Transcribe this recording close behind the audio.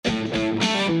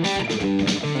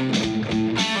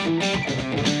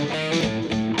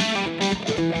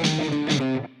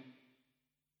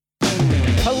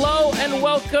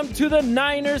to the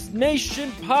Niners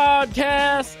Nation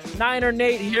podcast. Niner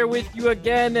Nate here with you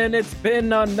again, and it's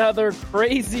been another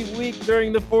crazy week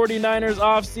during the 49ers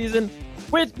offseason.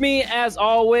 With me, as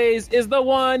always, is the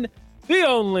one, the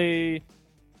only,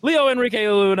 Leo Enrique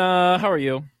Luna. How are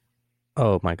you?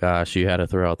 Oh my gosh, you had to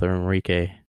throw out the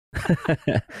Enrique.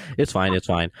 It's fine.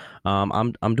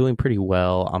 I'm doing pretty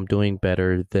well. I'm doing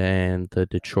better than the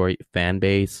Detroit fan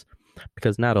base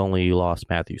because not only you lost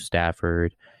Matthew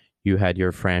Stafford, you had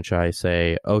your franchise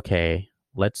say, okay,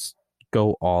 let's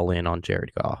go all in on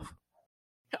Jared Goff.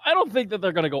 I don't think that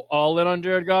they're going to go all in on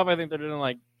Jared Goff. I think they're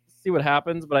going to see what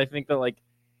happens, but I think that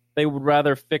they would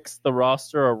rather fix the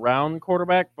roster around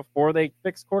quarterback before they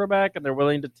fix quarterback, and they're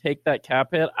willing to take that cap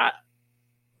hit.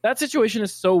 That situation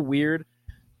is so weird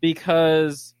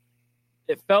because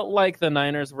it felt like the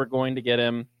Niners were going to get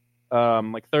him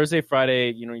Thursday,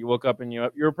 Friday. You woke up and you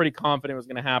were pretty confident it was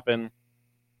going to happen.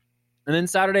 And then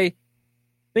Saturday,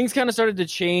 things kind of started to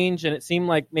change, and it seemed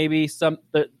like maybe some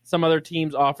other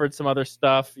teams offered some other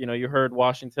stuff. You heard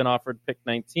Washington offered pick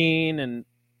 19, and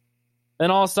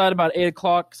then all of a sudden, about 8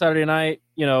 o'clock Saturday night,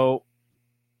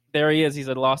 there he is. He's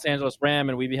a Los Angeles Ram,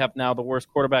 and we have now the worst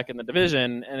quarterback in the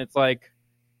division. And it's like,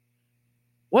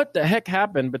 what the heck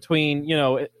happened between,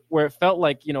 where it felt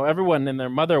like, everyone and their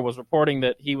mother was reporting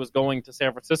that he was going to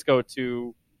San Francisco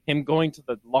to him going to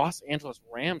the Los Angeles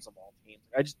Rams of all teams.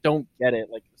 I just don't get it.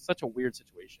 It's such a weird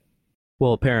situation.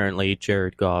 Well, apparently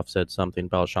Jared Goff said something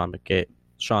about Sean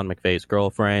McVay's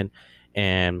girlfriend,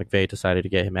 and McVay decided to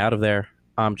get him out of there.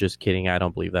 I'm just kidding. I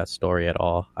don't believe that story at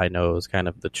all. I know it was kind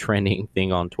of the trending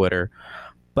thing on Twitter,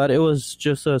 but it was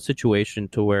just a situation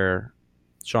to where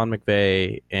Sean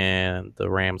McVay and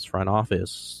the Rams front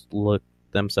office look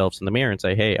themselves in the mirror and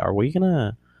say, hey, are we going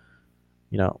to,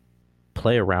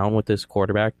 play around with this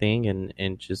quarterback thing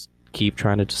and just keep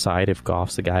trying to decide if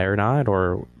Goff's the guy or not,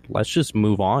 or let's just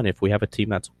move on if we have a team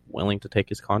that's willing to take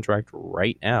his contract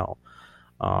right now.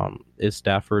 Is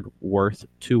Stafford worth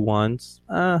 2 ones?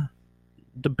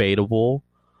 Debatable,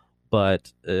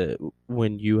 but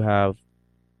when you have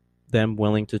them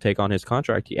willing to take on his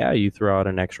contract, yeah, you throw out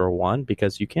an extra one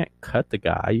because you can't cut the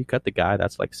guy. You cut the guy,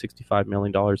 that's like $65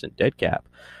 million in dead cap,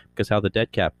 because how the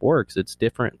dead cap works, it's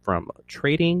different from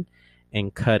trading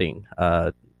and cutting.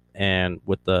 And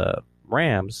with the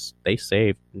Rams, they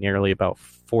saved nearly about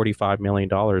 $45 million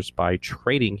by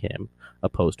trading him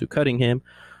opposed to cutting him.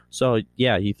 So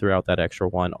yeah, he threw out that extra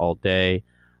one all day.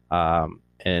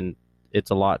 And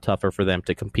it's a lot tougher for them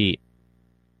to compete.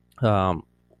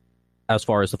 As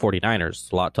far as the 49ers,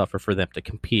 it's a lot tougher for them to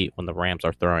compete when the Rams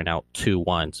are throwing out 2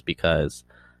 ones, because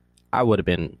I would have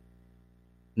been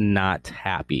not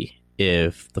happy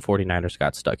if the 49ers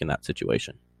got stuck in that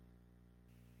situation.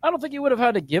 I don't think you would have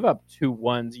had to give up 2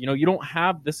 ones. You don't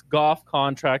have this Goff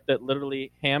contract that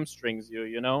literally hamstrings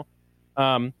you,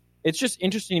 It's just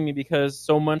interesting to me because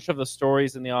so much of the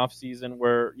stories in the offseason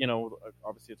were,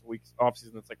 obviously it's a week's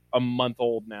offseason that's like a month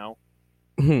old now.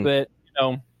 But,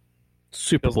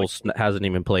 Super Bowl hasn't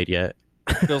even played yet.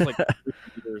 Feels like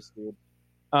years, dude.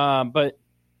 But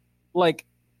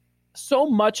so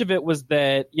much of it was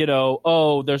that,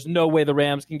 there's no way the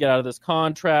Rams can get out of this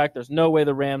contract. There's no way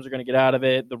the Rams are going to get out of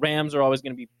it. The Rams are always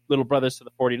going to be little brothers to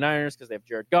the 49ers because they have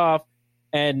Jared Goff.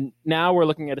 And now we're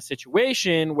looking at a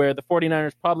situation where the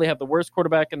 49ers probably have the worst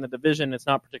quarterback in the division. It's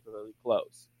not particularly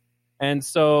close. And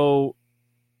so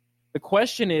the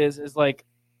question is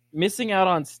missing out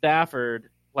on Stafford,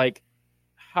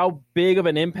 how big of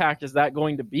an impact is that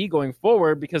going to be going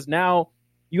forward? Because now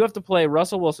you have to play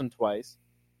Russell Wilson twice.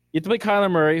 You have to play Kyler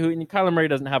Murray, Kyler Murray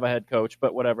doesn't have a head coach,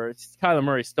 but whatever. Kyler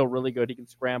Murray's still really good. He can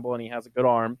scramble and he has a good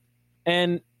arm.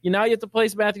 And now you have to play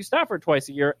Matthew Stafford twice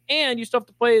a year, and you still have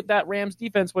to play that Rams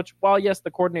defense, which, while, yes,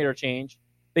 the coordinator changed,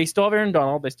 they still have Aaron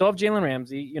Donald. They still have Jalen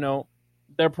Ramsey.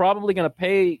 They're probably going to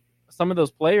pay some of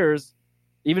those players,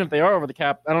 even if they are over the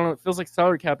cap. I don't know. It feels like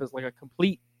salary cap is like a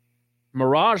complete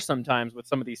mirage sometimes with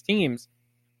some of these teams.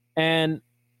 And,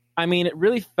 it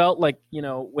really felt like,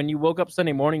 when you woke up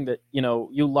Sunday morning that,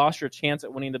 you lost your chance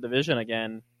at winning the division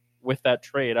again with that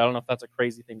trade. I don't know if that's a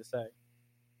crazy thing to say.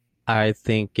 I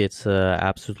think it's a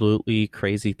absolutely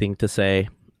crazy thing to say,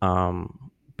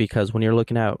 because when you're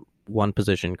looking at one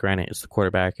position, granted, it's the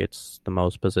quarterback, it's the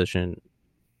most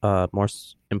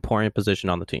important position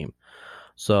on the team.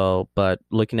 So, but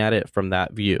looking at it from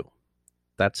that view,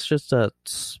 that's just a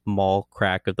small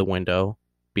crack of the window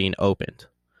being opened.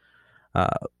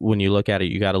 When you look at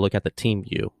it, you got to look at the team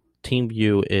view. Team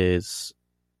view is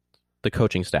the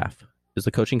coaching staff. Is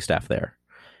the coaching staff there?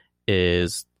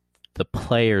 Is the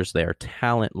players there,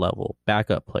 talent level,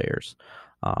 backup players?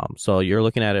 So you're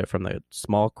looking at it from the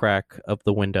small crack of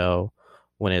the window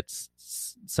when it's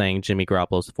saying Jimmy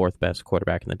Garoppolo is the fourth best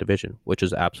quarterback in the division, which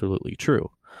is absolutely true.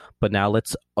 But now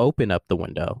let's open up the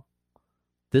window.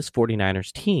 This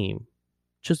 49ers team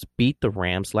just beat the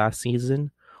Rams last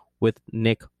season with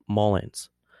Nick Mullins.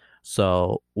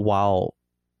 So while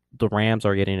the Rams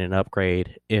are getting an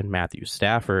upgrade in Matthew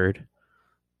Stafford,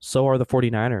 so are the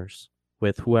 49ers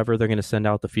with whoever they're going to send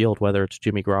out the field, whether it's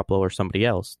Jimmy Garoppolo or somebody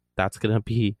else. That's going to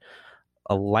be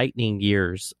a lightning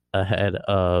years ahead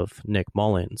of Nick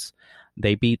Mullins.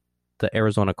 They beat the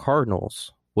Arizona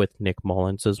Cardinals with Nick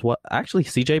Mullins as well. Actually,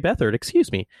 CJ Beathard,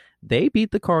 excuse me. They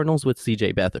beat the Cardinals with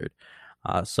CJ Beathard.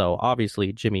 So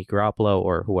obviously Jimmy Garoppolo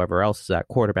or whoever else is at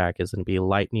quarterback is going to be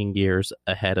lightning years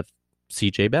ahead of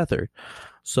CJ Beathard.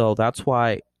 So that's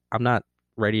why I'm not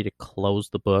ready to close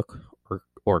the book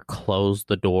or close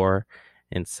the door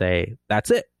and say, that's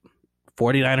it.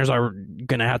 49ers are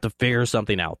going to have to figure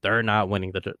something out. They're not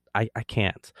winning I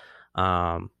can't.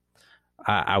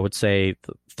 I would say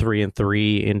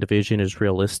 3-3 in division is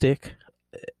realistic.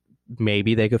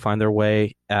 Maybe they could find their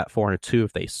way at 4-2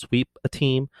 if they sweep a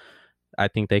team. I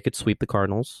think they could sweep the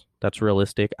Cardinals. That's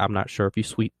realistic. I'm not sure if you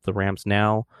sweep the Rams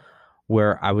now.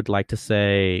 Where I would like to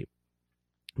say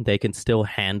they can still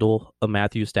handle a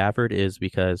Matthew Stafford is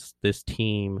because this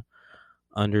team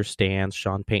understands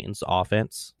Sean Payton's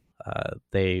offense.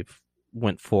 They've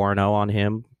went 4-0 on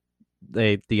him.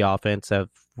 The offense have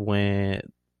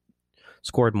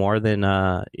scored more than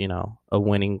a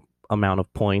winning amount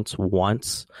of points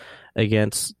once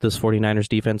against this 49ers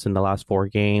defense in the last 4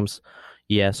 games.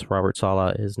 Yes, Robert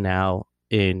Saleh is now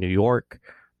in New York,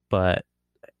 but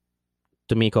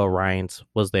D'Amico Ryans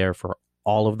was there for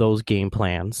all of those game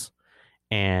plans,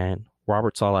 and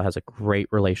Robert Saleh has a great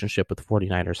relationship with the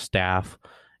 49ers staff,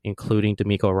 including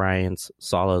D'Amico Ryans.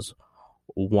 Saleh's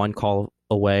one call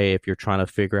away if you're trying to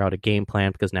figure out a game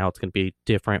plan, because now it's going to be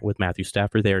different with Matthew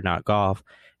Stafford there, not Goff.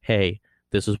 Hey,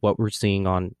 this is what we're seeing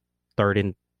on 3rd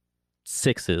and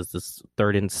 6s, this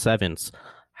 3rd and 7s.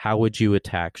 How would you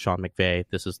attack Sean McVay?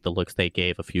 This is the looks they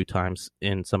gave a few times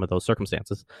in some of those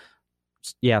circumstances.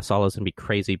 Yeah, Saleh's going to be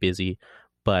crazy busy,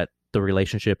 but the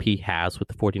relationship he has with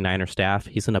the 49er staff,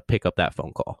 he's going to pick up that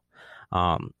phone call.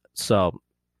 So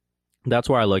that's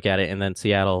where I look at it. And then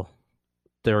Seattle,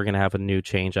 they're going to have a new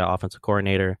change at offensive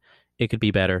coordinator. It could be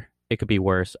better. It could be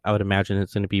worse. I would imagine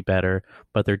it's going to be better,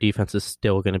 but their defense is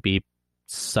still going to be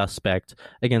suspect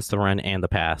against the run and the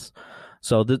pass.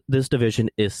 So this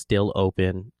division is still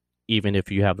open, even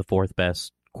if you have the 4th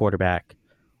best quarterback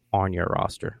on your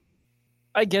roster.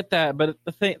 I get that, but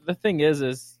the thing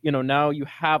is, now you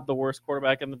have the worst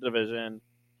quarterback in the division,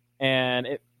 and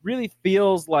it really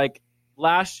feels like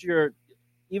last year,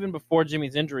 even before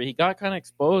Jimmy's injury, he got kind of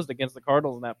exposed against the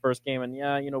Cardinals in that first game. And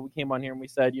we came on here and we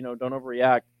said, don't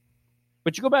overreact.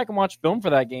 But you go back and watch film for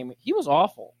that game, he was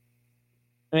awful.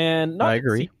 And not I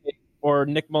agree. Or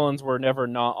Nick Mullins were never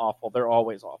not awful. They're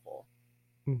always awful.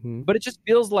 Mm-hmm. But it just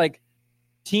feels like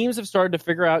teams have started to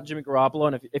figure out Jimmy Garoppolo.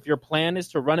 And if your plan is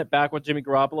to run it back with Jimmy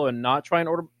Garoppolo and not try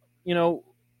and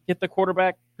get the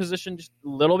quarterback position just a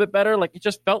little bit better, like it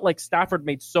just felt like Stafford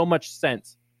made so much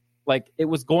sense. Like it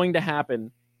was going to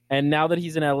happen. And now that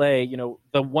he's in LA,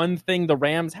 the one thing the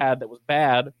Rams had that was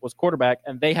bad was quarterback,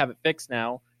 and they have it fixed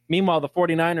now. Meanwhile, the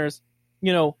 49ers,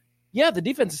 the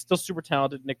defense is still super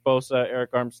talented. Nick Bosa,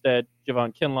 Eric Armstead,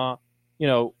 Javon Kinlaw,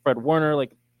 Fred Warner.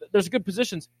 Like, there's good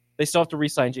positions. They still have to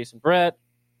re-sign Jason Brett.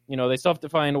 They still have to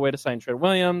find a way to sign Trent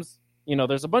Williams.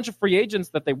 There's a bunch of free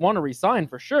agents that they want to re-sign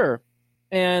for sure.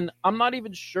 And I'm not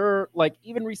even sure, like,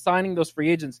 even re-signing those free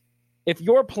agents, if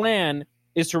your plan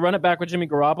is to run it back with Jimmy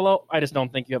Garoppolo, I just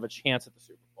don't think you have a chance at the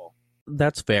Super Bowl.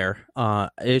 That's fair.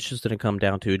 It's just going to come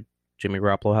down to Jimmy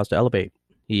Garoppolo has to elevate.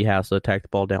 He has to attack the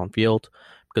ball downfield,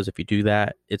 because if you do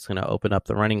that, it's going to open up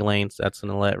the running lanes. That's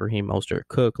going to let Raheem Mostert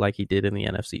cook like he did in the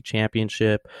NFC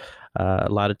Championship. A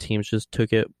lot of teams just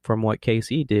took it from what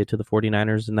KC did to the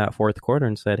 49ers in that 4th quarter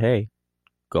and said, hey,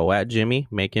 go at Jimmy,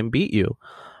 make him beat you.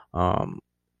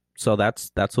 So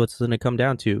that's what's going to come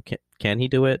down to. Can he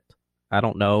do it? I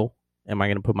don't know. Am I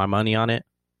going to put my money on it?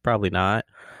 Probably not.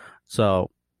 So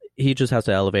he just has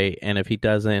to elevate, and if he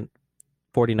doesn't,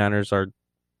 49ers are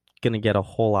going to get a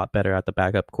whole lot better at the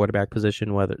backup quarterback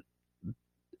position, whether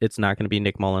it's not going to be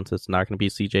Nick Mullins, it's not going to be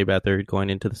CJ Beathard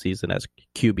going into the season as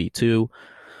QB2.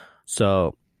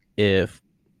 So if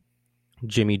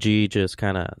Jimmy G just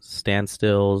kind of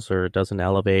standstills or doesn't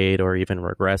elevate or even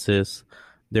regresses,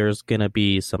 there's going to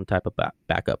be some type of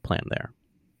backup plan there.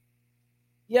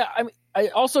 Yeah, I mean, I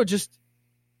also just,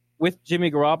 with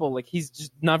Jimmy Garoppolo, like, he's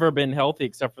just never been healthy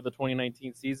except for the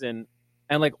 2019 season.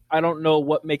 And, like, I don't know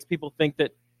what makes people think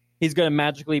that he's going to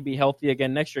magically be healthy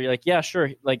again next year. You're like, yeah, sure.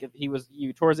 Like he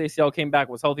tore his ACL, came back,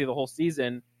 was healthy the whole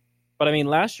season. But I mean,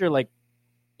 last year, like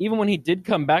even when he did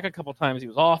come back a couple times, he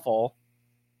was awful.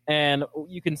 And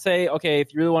you can say, okay,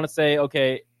 if you really want to say,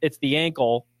 okay, it's the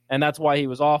ankle, and that's why he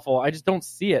was awful. I just don't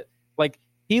see it. Like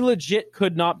he legit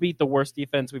could not beat the worst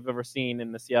defense we've ever seen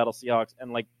in the Seattle Seahawks,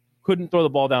 and like couldn't throw the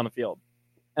ball down the field.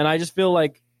 And I just feel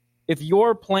like if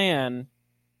your plan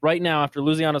right now after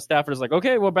losing out on Stafford is like,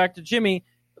 okay, well, back to Jimmy.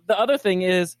 The other thing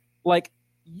is, like,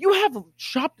 you have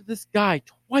shopped this guy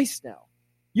twice now.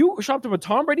 You shopped him with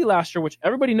Tom Brady last year, which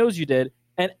everybody knows you did,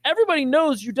 and everybody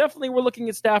knows you definitely were looking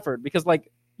at Stafford because,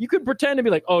 like, you could pretend to be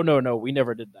like, oh, no, we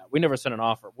never did that. We never sent an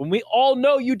offer. When we all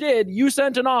know you did, you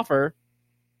sent an offer,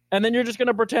 and then you're just going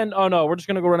to pretend, oh, no, we're just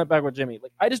going to go run it back with Jimmy.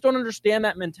 Like, I just don't understand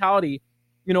that mentality.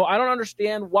 You know, I don't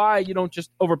understand why you don't just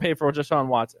overpay for Deshaun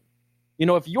Watson. You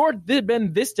know, if you've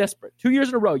been this desperate, 2 years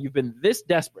in a row, you've been this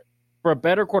desperate for a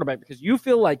better quarterback because you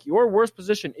feel like your worst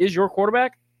position is your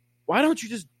quarterback, why don't you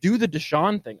just do the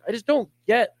Deshaun thing? I just don't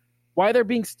get why they're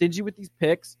being stingy with these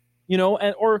picks, you know,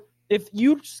 or if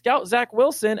you scout Zach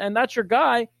Wilson and that's your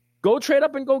guy, go trade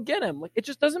up and go get him. Like, it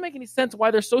just doesn't make any sense why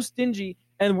they're so stingy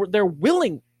and they're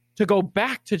willing to go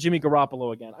back to Jimmy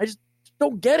Garoppolo again. I just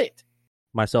don't get it.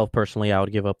 Myself, personally, I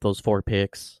would give up those 4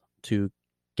 picks to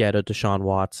get a Deshaun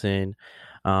Watson.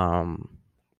 From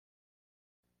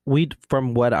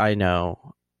what I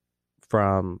know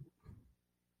from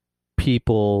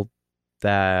people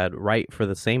that write for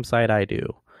the same site I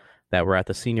do, that were at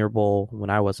the Senior Bowl when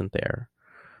I wasn't there,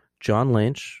 John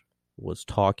Lynch was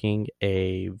talking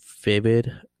a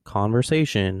vivid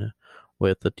conversation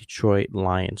with the Detroit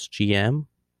Lions GM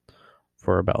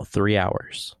for about 3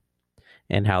 hours.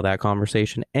 And how that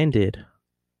conversation ended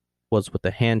was with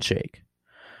a handshake.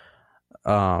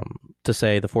 To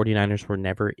say the 49ers were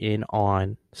never in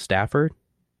on Stafford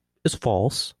is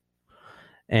false.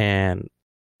 And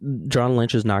John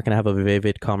Lynch is not going to have a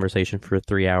vivid conversation for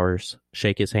 3 hours,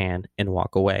 shake his hand, and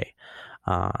walk away.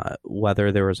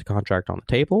 Whether there was a contract on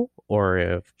the table or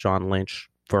if John Lynch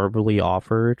verbally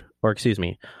offered, or excuse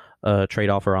me, a trade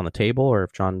offer on the table, or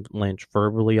if John Lynch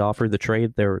verbally offered the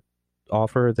trade, there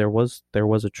was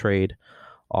a trade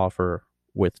offer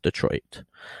with Detroit.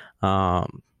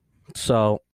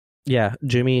 So yeah,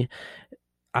 Jimmy,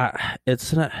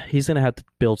 he's gonna have to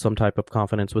build some type of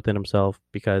confidence within himself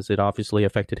because it obviously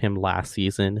affected him last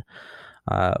season.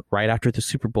 Right after the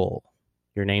Super Bowl,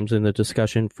 your name's in the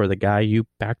discussion for the guy you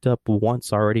backed up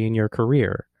once already in your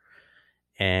career,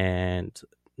 and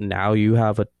now you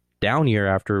have a down year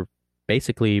after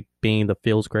basically being the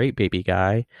feels great baby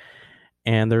guy,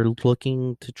 and they're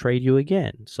looking to trade you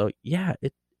again. So yeah,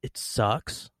 it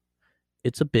sucks.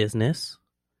 It's a business.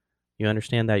 You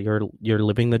understand that you're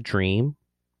living the dream,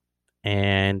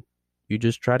 and you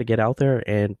just try to get out there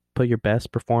and put your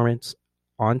best performance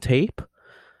on tape.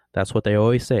 That's what they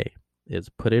always say, is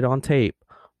put it on tape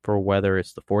for whether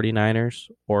it's the 49ers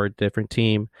or a different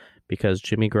team, because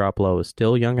Jimmy Garoppolo is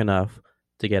still young enough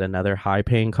to get another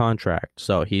high-paying contract.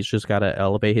 So he's just got to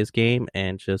elevate his game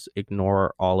and just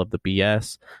ignore all of the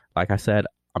BS. Like I said,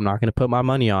 I'm not going to put my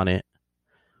money on it,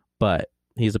 but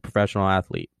he's a professional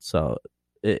athlete. So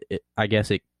I guess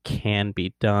it can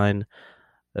be done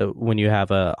when you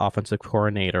have an offensive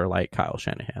coordinator like Kyle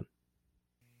Shanahan.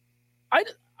 I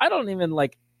don't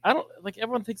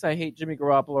everyone thinks I hate Jimmy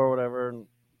Garoppolo or whatever, and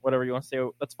whatever you want to say,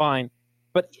 that's fine.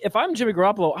 But if I'm Jimmy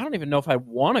Garoppolo, I don't even know if I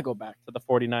want to go back to the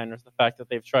 49ers, the fact that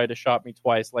they've tried to shop me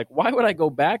twice. Like, why would I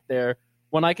go back there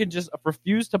when I could just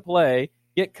refuse to play,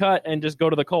 get cut, and just go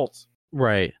to the Colts?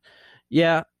 Right.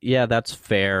 Yeah, that's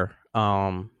fair.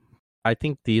 I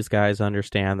think these guys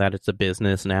understand that it's a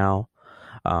business now.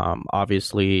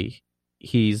 Obviously,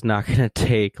 he's not going to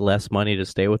take less money to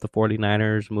stay with the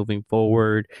 49ers moving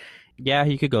forward. Yeah,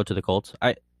 he could go to the Colts.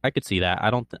 I could see that.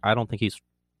 I don't think he's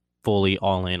fully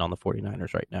all in on the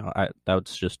 49ers right now.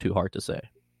 That's just too hard to say.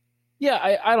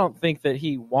 Yeah, I don't think that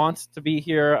he wants to be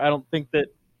here. I don't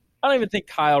even think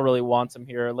Kyle really wants him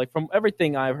here. Like, from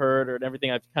everything I've heard or everything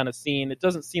I've kind of seen, it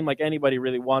doesn't seem like anybody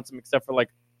really wants him except for like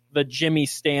the Jimmy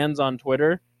stands on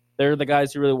Twitter. They're the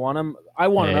guys who really want him. I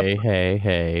want him.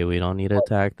 Hey, we don't need to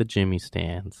attack the Jimmy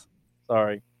stands.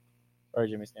 Sorry,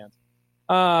 Jimmy stands.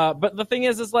 But the thing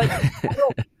is like,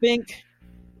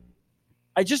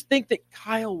 I just think that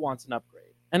Kyle wants an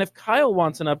upgrade. And if Kyle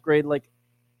wants an upgrade, like,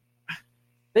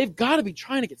 they've got to be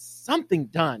trying to get something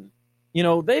done. You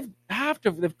know, they've have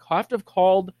to have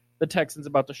called the Texans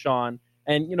about Deshaun.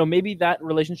 And, you know, maybe that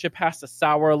relationship has to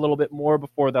sour a little bit more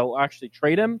before they'll actually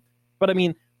trade him. But, I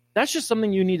mean, that's just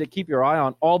something you need to keep your eye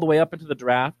on all the way up into the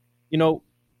draft. You know,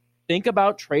 think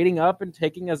about trading up and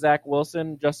taking a Zach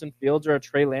Wilson, Justin Fields, or a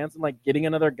Trey Lance and like getting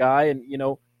another guy? And,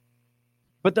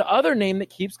 but the other name that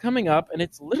keeps coming up, and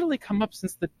it's literally come up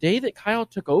since the day that Kyle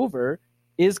took over,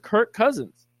 is Kirk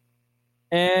Cousins.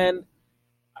 And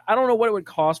I don't know what it would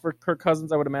cost for Kirk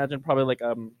Cousins. I would imagine probably like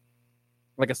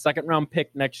a second round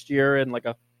pick next year and like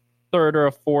a third or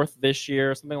a fourth this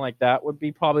year, something like that would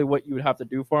be probably what you would have to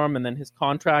do for him. And then his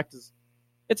contract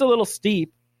it's a little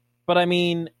steep, but I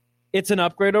mean, it's an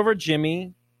upgrade over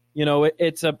Jimmy.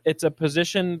 It's a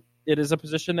position. It is a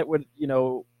position that would,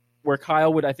 where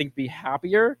Kyle would, I think, be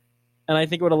happier. And I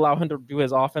think it would allow him to do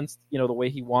his offense, the way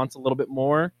he wants a little bit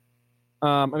more.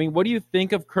 I mean, what do you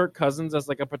think of Kirk Cousins as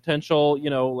like a potential,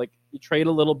 like you trade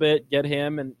a little bit, get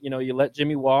him, and, you let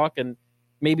Jimmy walk and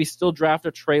maybe still draft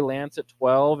a Trey Lance at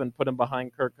 12 and put him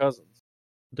behind Kirk Cousins?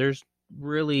 There's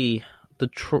really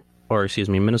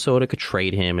Minnesota could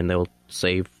trade him and they'll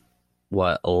save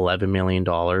 $11 million.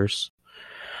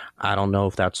 I don't know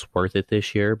if that's worth it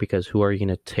this year, because who are you going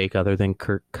to take other than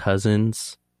Kirk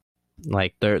Cousins?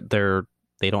 Like they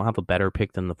don't have a better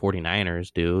pick than the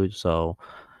 49ers do. So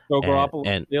Garoppolo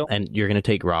and you're going to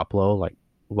take Garoppolo. Like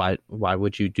why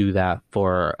would you do that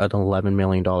for an $11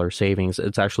 million savings?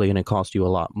 It's actually going to cost you a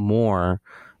lot more,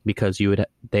 because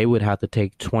they would have to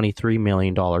take $23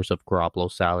 million of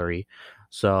Garoppolo's salary.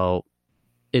 So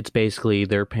it's basically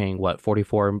they're paying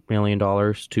 $44 million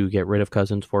to get rid of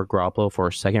Cousins for Garoppolo for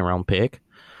a second round pick.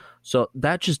 So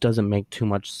that just doesn't make too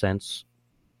much sense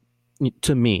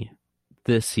to me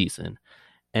this season.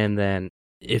 And then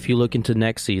if you look into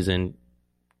next season,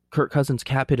 Kirk Cousins'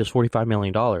 cap hit is $45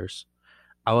 million.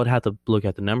 I would have to look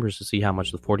at the numbers to see how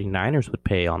much the 49ers would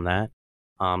pay on that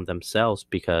themselves,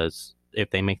 because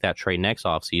if they make that trade next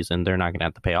offseason, they're not going to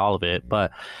have to pay all of it.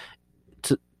 But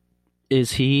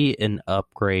is he an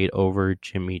upgrade over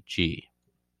Jimmy G?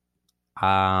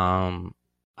 I'm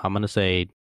going to say,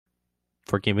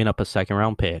 for giving up a second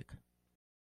round pick,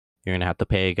 you're going to have to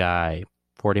pay a guy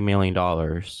 $40 million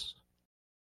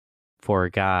for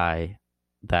a guy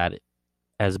that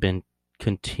has been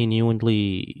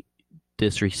continually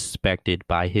disrespected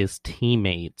by his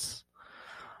teammates.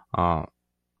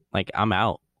 Like, I'm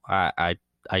out. I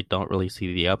don't really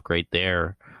see the upgrade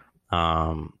there.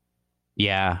 I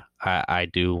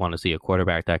do want to see a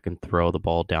quarterback that can throw the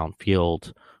ball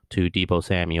downfield to Deebo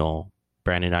Samuel,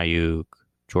 Brandon Ayuk,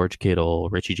 George Kittle,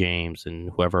 Richie James, and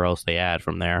whoever else they add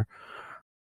from there.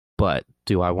 But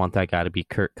do I want that guy to be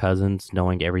Kirk Cousins,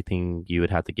 knowing everything you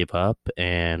would have to give up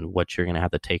and what you're going to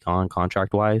have to take on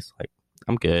contract-wise? Like,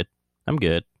 I'm good.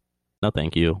 No,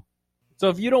 thank you. So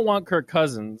if you don't want Kirk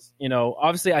Cousins,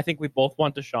 obviously I think we both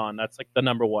want Deshaun. That's like the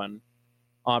number one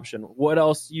option. What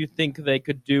else do you think they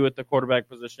could do at the quarterback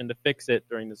position to fix it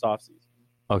during this offseason?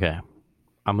 Okay.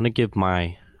 I'm going to give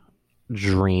my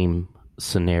dream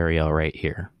scenario right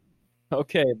here.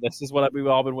 Okay, this is what we've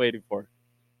all been waiting for.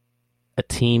 A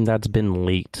team that's been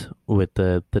leaked with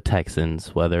the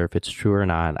Texans, whether if it's true or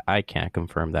not, I can't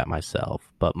confirm that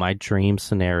myself. But my dream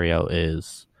scenario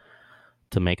is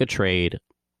to make a trade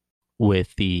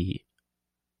with the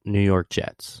New York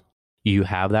Jets. You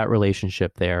have that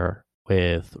relationship there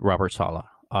with Robert Saleh,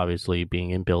 obviously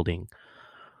being in building,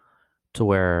 to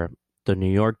where the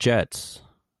New York Jets,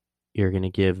 you're going to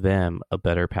give them a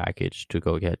better package to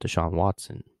go get Deshaun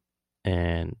Watson.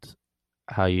 And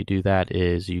how you do that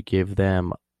is you give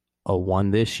them a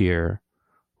 1 this year,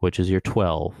 which is your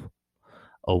 12,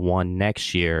 a 1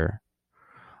 next year,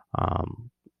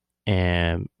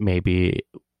 and maybe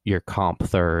your comp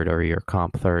third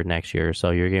next year.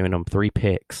 So you're giving them 3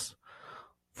 picks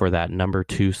for that number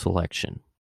 2 selection.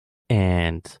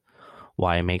 And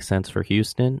why it makes sense for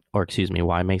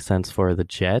why it makes sense for the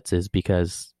Jets is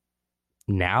because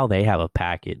now they have a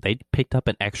package. They picked up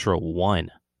an extra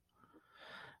 1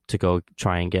 to go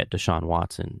try and get Deshaun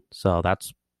Watson. So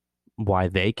that's why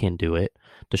they can do it.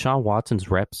 Deshaun Watson's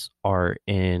reps are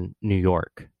in New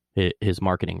York. His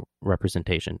marketing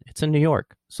representation, it's in New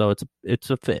York. So it's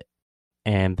a fit.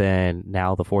 And then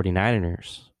now the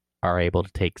 49ers are able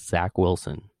to take Zach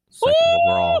Wilson second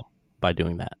overall by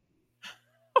doing that.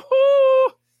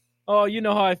 Oh, you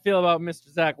know how I feel about Mr.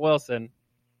 Zach Wilson.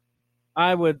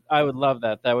 I would love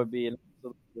that. That would be an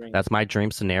absolute dream. That's my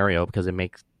dream scenario because it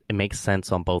makes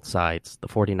sense on both sides. The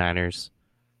 49ers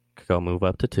could go move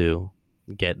up to 2,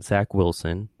 get Zach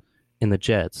Wilson, and the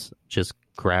Jets just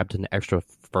grabbed an extra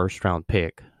first-round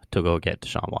pick to go get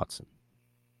Deshaun Watson.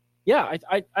 Yeah,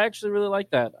 I actually really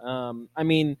like that. I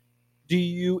mean,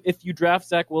 if you draft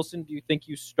Zach Wilson, do you think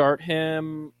you start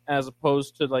him as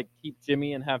opposed to like keep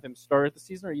Jimmy and have him start at the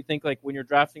season? Or you think like when you're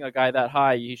drafting a guy that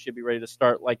high, he should be ready to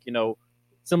start like,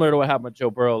 similar to what happened with Joe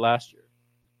Burrow last year?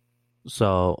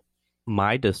 So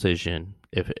my decision,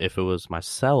 if it was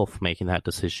myself making that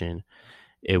decision,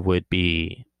 it would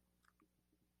be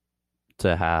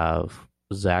to have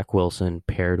Zach Wilson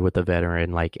paired with a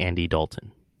veteran like Andy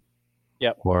Dalton.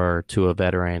 Yep. Or to a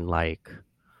veteran like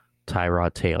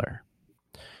Tyrod Taylor.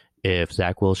 If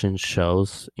Zach Wilson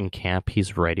shows in camp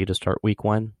he's ready to start week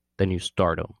 1, then you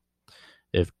start him.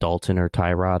 If Dalton or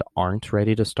Tyrod aren't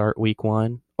ready to start week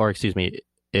 1, or excuse me,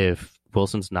 if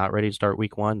Wilson's not ready to start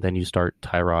week 1, then you start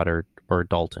Tyrod or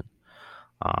Dalton.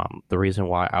 The reason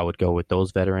why I would go with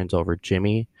those veterans over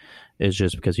Jimmy is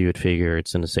just because you would figure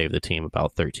it's going to save the team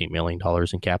about $13 million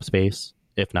in cap space,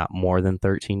 if not more than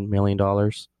 $13 million.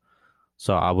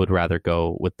 So I would rather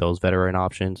go with those veteran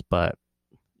options, but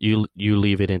you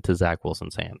leave it into Zach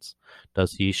Wilson's hands.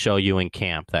 Does he show you in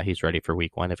camp that he's ready for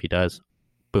week 1? If he does,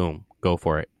 boom, go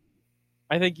for it.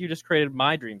 I think you just created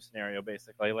my dream scenario,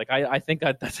 basically. Like, I think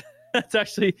that's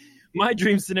actually my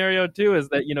dream scenario, too, is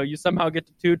that, you somehow get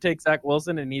to take Zach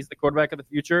Wilson, and he's the quarterback of the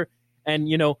future. And,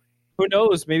 who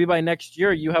knows, maybe by next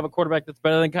year you have a quarterback that's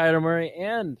better than Kyler Murray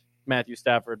and Matthew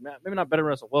Stafford. Maybe not better than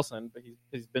Russell Wilson, but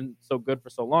he's been so good for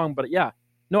so long. But, yeah,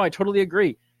 no, I totally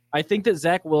agree. I think that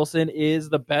Zach Wilson is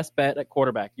the best bet at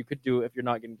quarterback you could do if you're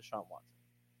not getting Deshaun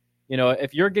Watson.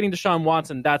 If you're getting Deshaun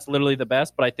Watson, that's literally the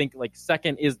best. But I think,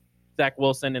 second is Zach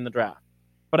Wilson in the draft.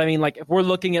 But I mean, if we're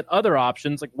looking at other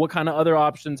options, what kind of other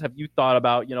options have you thought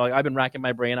about? I've been racking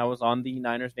my brain. I was on the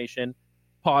Niners Nation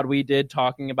pod we did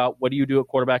talking about what do you do at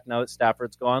quarterback now that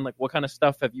Stafford's gone? What kind of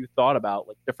stuff have you thought about,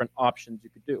 different options you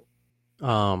could do?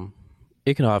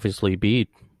 It can obviously be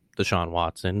Deshaun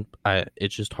Watson.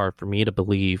 It's just hard for me to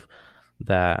believe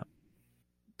that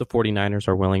the 49ers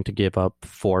are willing to give up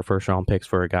 4 first-round picks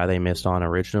for a guy they missed on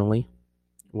originally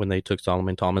when they took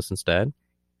Solomon Thomas instead.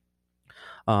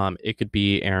 It could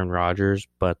be Aaron Rodgers,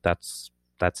 but that's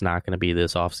not going to be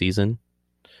this offseason.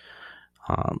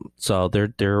 So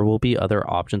there will be other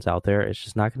options out there. It's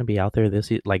just not going to be out there this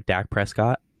year. Like Dak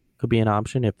Prescott could be an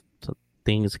option if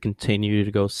things continue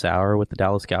to go sour with the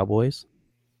Dallas Cowboys.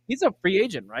 He's a free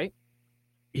agent, right?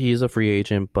 He's a free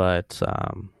agent, but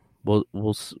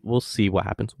we'll see what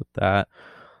happens with that.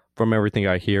 From everything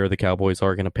I hear, the Cowboys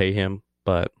are going to pay him,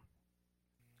 but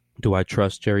do I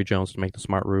trust Jerry Jones to make the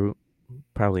smart route?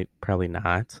 Probably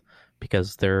not,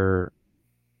 because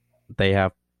they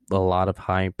have a lot of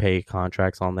high pay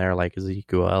contracts on there, like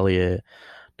Ezekiel Elliott,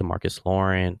 DeMarcus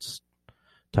Lawrence,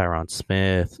 Tyron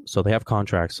Smith. So they have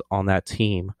contracts on that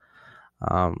team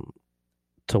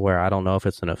to where I don't know if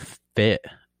it's going to fit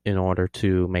in order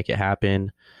to make it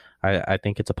happen. I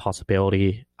think it's a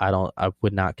possibility. I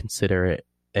would not consider it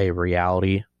a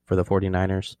reality for the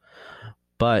 49ers,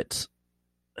 but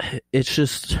it's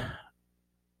just,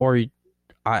 or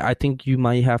I think you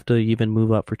might have to even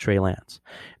move up for Trey Lance.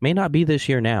 It may not be this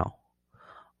year now.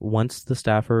 Once the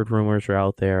Stafford rumors are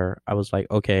out there, I was like,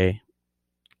 okay,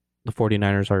 the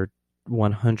 49ers are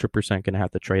 100% going to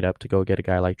have to trade up to go get a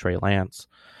guy like Trey Lance.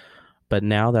 But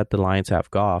now that the Lions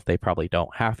have Goff, they probably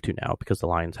don't have to now because the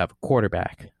Lions have a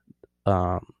quarterback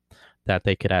that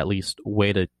they could at least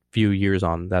wait a few years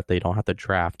on, that they don't have to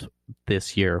draft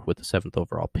this year with the 7th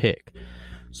overall pick.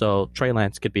 So Trey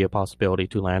Lance could be a possibility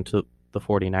to land to the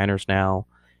 49ers now.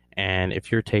 And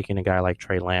if you're taking a guy like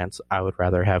Trey Lance, I would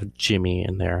rather have Jimmy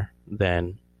in there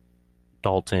than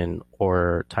Dalton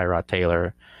or Tyrod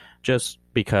Taylor, just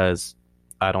because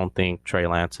I don't think Trey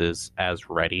Lance is as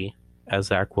ready as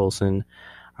Zach Wilson.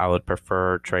 I would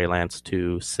prefer Trey Lance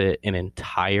to sit an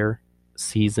entire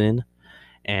season.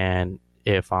 And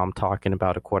if I'm talking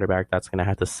about a quarterback that's going to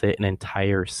have to sit an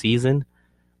entire season,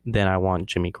 then I want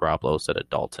Jimmy Garoppolo instead of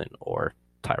Dalton or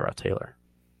Tyrod Taylor.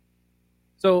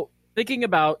 So thinking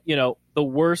about, the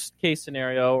worst case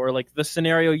scenario, or the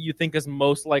scenario you think is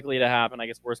most likely to happen, I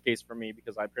guess worst case for me,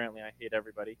 because I hate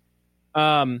everybody.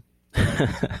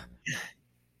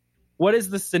 What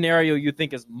is the scenario you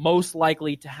think is most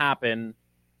likely to happen,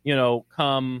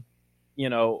 come,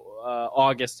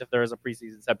 August, if there is a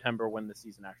preseason, September, when the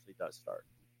season actually does start?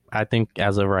 I think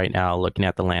as of right now, looking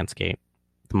at the landscape,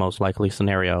 the most likely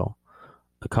scenario,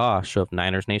 Akash of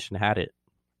Niners Nation had it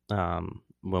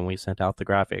when we sent out the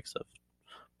graphics of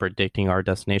predicting our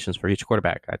destinations for each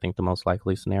quarterback. I think the most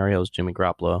likely scenario is Jimmy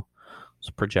Garoppolo, is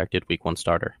a projected week 1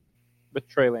 starter. With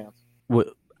Trey Lance. With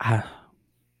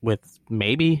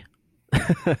maybe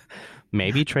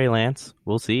Trey Lance.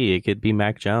 We'll see. It could be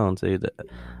Mac Jones.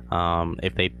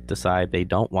 If they decide they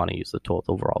don't want to use the 12th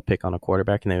overall pick on a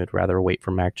quarterback and they would rather wait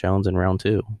for Mac Jones in round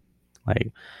 2.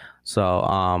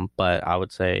 But I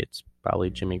would say it's probably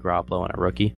Jimmy Garoppolo and a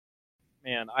rookie.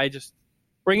 Man,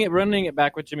 running it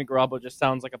back with Jimmy Garoppolo just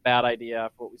sounds like a bad idea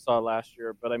for what we saw last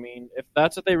year. But I mean, if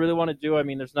that's what they really want to do, I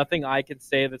mean, there's nothing I can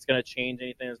say that's going to change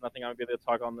anything. There's nothing I'm going to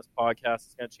talk on this podcast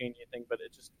that's going to change anything. But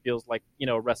it just feels like,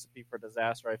 a recipe for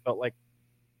disaster. I felt like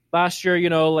last year,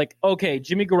 okay,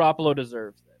 Jimmy Garoppolo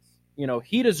deserves this.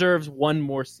 He deserves one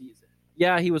more season.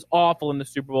 Yeah, he was awful in the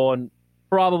Super Bowl and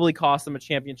probably cost them a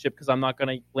championship, because I'm not going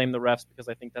to blame the refs, because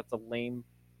I think that's a lame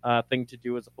thing to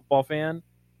do as a football fan.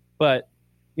 But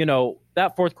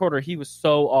that fourth quarter, he was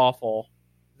so awful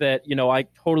that, I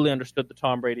totally understood the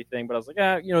Tom Brady thing, but I was like,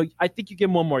 I think you give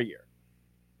him one more year.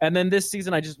 And then this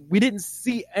season, we didn't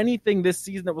see anything this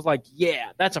season that was like,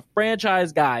 yeah, that's a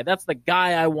franchise guy. That's the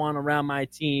guy I want around my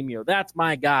team. That's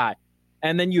my guy.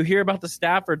 And then you hear about the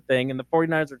Stafford thing, and the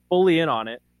 49ers are fully in on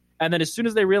it. And then as soon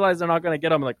as they realize they're not going to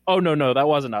get him, like, oh, no, that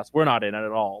wasn't us. We're not in it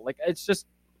at all. Like,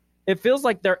 it feels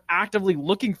like they're actively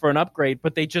looking for an upgrade,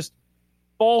 but they just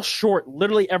fall short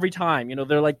literally every time.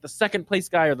 They're like the second place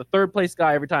guy or the third place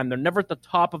guy every time. They're never at the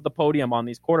top of the podium on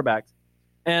these quarterbacks.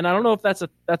 And I don't know if that's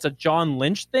a John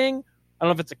Lynch thing. I don't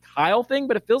know if it's a Kyle thing,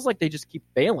 but it feels like they just keep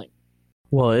failing.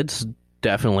 Well, it's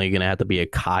definitely going to have to be a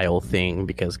Kyle thing,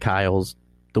 because Kyle's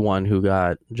the one who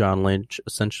got John Lynch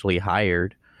essentially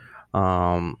hired,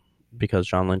 because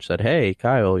John Lynch said, hey,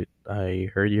 Kyle, I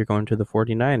heard you're going to the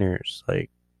 49ers. Like,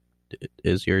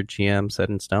 is your GM set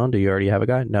in stone? Do you already have a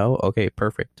guy? No? Okay,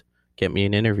 perfect. Get me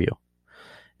an interview.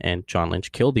 And John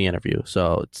Lynch killed the interview.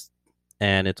 So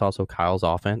it's also Kyle's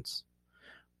offense.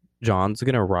 John's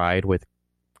going to ride with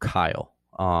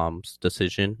Kyle's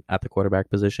decision at the quarterback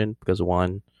position, because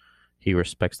 1, he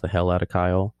respects the hell out of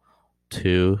Kyle.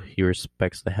 2, he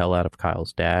respects the hell out of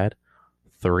Kyle's dad.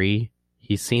 3,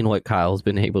 he's seen what Kyle's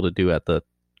been able to do at the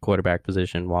quarterback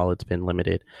position while it's been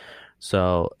limited.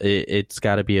 So it's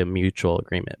got to be a mutual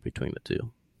agreement between the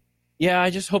two. Yeah,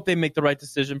 I just hope they make the right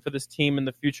decision for this team and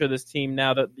the future of this team.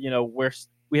 Now that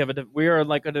we are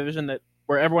like a division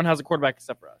where everyone has a quarterback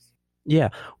except for us. Yeah,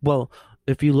 well,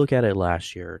 if you look at it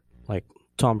last year, like,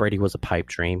 Tom Brady was a pipe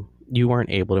dream. You weren't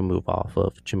able to move off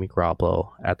of Jimmy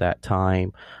Garoppolo at that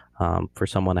time. For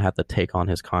someone to have to take on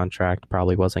his contract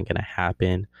probably wasn't going to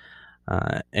happen.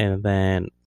 And then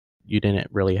you didn't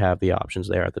really have the options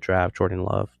there at the draft. Jordan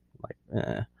Love,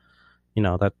 that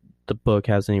the book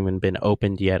hasn't even been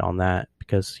opened yet on that,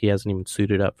 because he hasn't even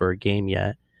suited up for a game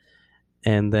yet.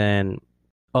 And then,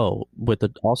 with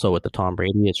the Tom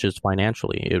Brady, it's just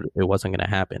financially, it wasn't going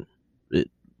to happen.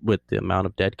 With the amount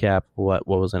of dead cap, what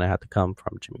was going to have to come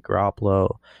from Jimmy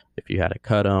Garoppolo if you had to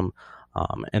cut him.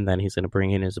 And then he's going to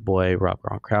bring in his boy, Rob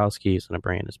Gronkowski. He's going to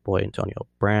bring in his boy, Antonio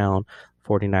Brown.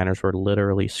 49ers were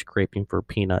literally scraping for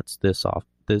peanuts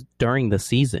during the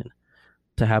season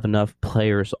to have enough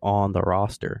players on the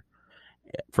roster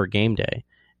for game day.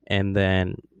 And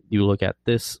then you look at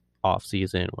this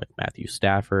offseason with Matthew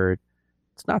Stafford.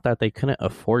 It's not that they couldn't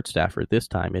afford Stafford this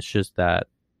time. It's just that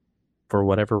for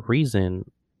whatever reason,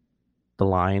 the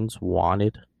Lions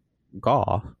wanted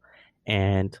Goff.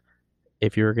 And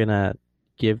if you're going to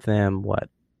give them,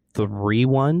 3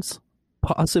 ones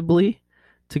possibly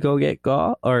to go get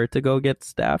Goff or to go get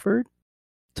Stafford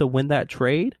to win that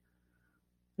trade,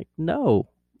 like, no.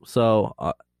 So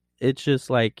it's just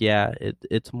like, yeah,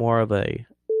 it's more of a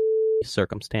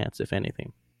circumstance, if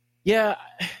anything. Yeah,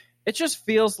 it just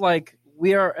feels like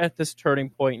we are at this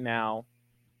turning point now.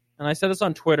 And I said this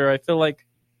on Twitter. I feel like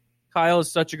Kyle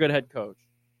is such a good head coach.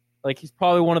 Like, he's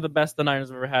probably one of the best the Niners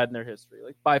have ever had in their history,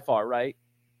 like, by far, right?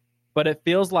 But it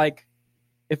feels like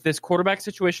if this quarterback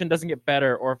situation doesn't get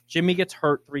better, or if Jimmy gets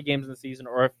hurt 3 games in the season,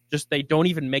 or if just they don't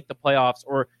even make the playoffs,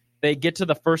 or they get to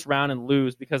the first round and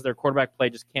lose because their quarterback play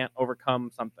just can't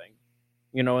overcome something,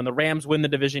 and the Rams win the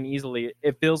division easily,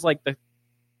 it feels like the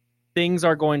things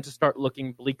are going to start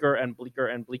looking bleaker and bleaker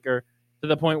and bleaker, to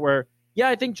the point where, yeah,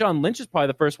 I think John Lynch is probably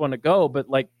the first one to go, but,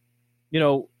 like,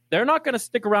 they're not going to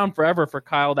stick around forever for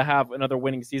Kyle to have another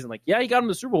winning season. Like, yeah, he got him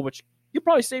the Super Bowl, which you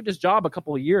probably saved his job a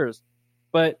couple of years.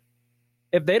 But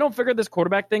if they don't figure this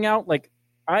quarterback thing out, like,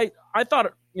 I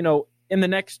thought, in the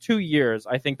next 2 years,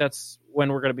 I think that's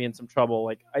when we're going to be in some trouble.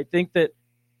 Like, I think that,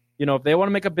 if they want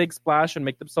to make a big splash and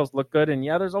make themselves look good, and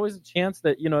yeah, there's always a chance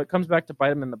that, it comes back to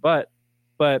bite them in the butt.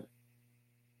 But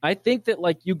I think that,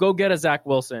 like, you go get a Zach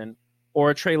Wilson or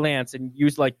a Trey Lance and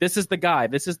use, like, this is the guy.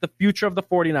 This is the future of the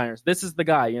 49ers. This is the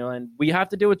guy, and we have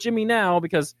to deal with Jimmy now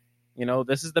because,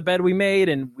 this is the bed we made,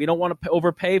 and we don't want to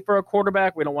overpay for a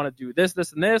quarterback. We don't want to do this,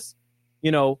 this, and this,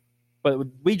 but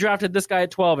we drafted this guy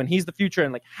at 12 and he's the future.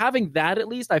 And, like, having that, at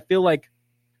least, I feel like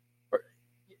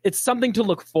it's something to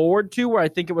look forward to, where I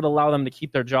think it would allow them to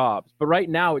keep their jobs. But right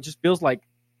now, it just feels like,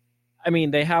 I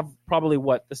mean, they have probably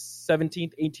the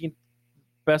 17th, 18th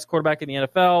best quarterback in the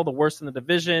NFL, the worst in the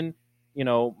division,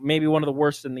 maybe one of the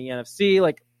worst in the NFC.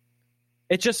 Like,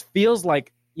 it just feels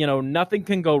like, nothing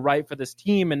can go right for this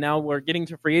team. And now we're getting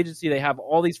to free agency. They have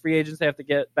all these free agents they have to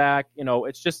get back.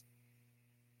 It's just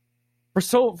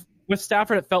with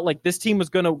Stafford, it felt like this team was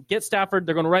going to get Stafford.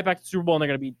 They're going to right back to the Super Bowl, and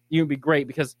they're going to be great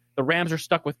because the Rams are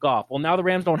stuck with Goff. Well, now the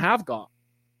Rams don't have Goff.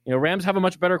 Rams have a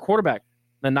much better quarterback.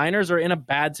 The Niners are in a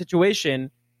bad situation,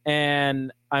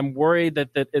 and I'm worried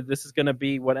that this is going to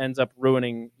be what ends up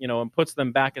ruining, and puts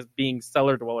them back as being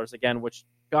cellar dwellers again, which,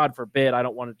 God forbid, I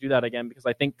don't want to do that again, because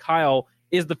I think Kyle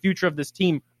is the future of this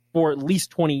team for at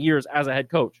least 20 years as a head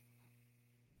coach.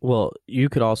 Well, you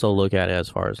could also look at it as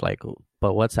far as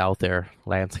but what's out there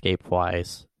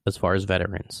landscape-wise as far as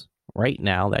veterans right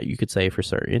now that you could say for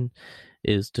certain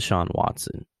is Deshaun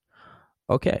Watson.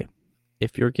 Okay,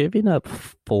 if you're giving up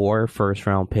 4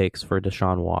 first-round picks for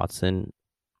Deshaun Watson,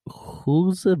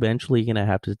 who's eventually going to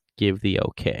have to give the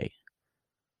okay?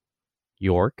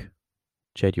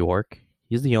 Jed York,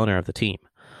 he's the owner of the team.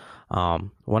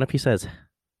 What if he says,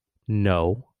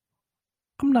 no,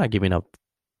 I'm not giving up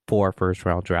 4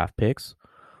 first-round draft picks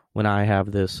when I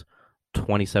have this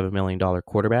 $27 million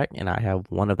quarterback and I have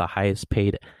one of the highest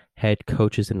paid head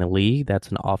coaches in the league that's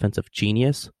an offensive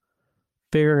genius?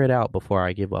 Figure it out before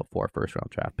I give up 4 first-round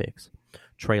draft picks.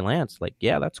 Trey Lance,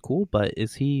 yeah, that's cool, but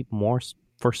is he more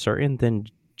for certain than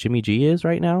Jimmy G is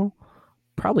right now?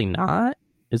 Probably not.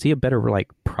 Is he a better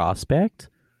prospect?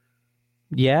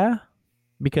 Yeah,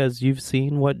 because you've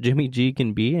seen what Jimmy G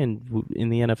can be in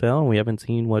the NFL, and we haven't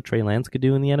seen what Trey Lance could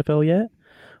do in the NFL yet.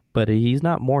 But he's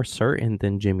not more certain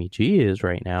than Jimmy G is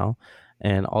right now.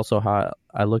 And also how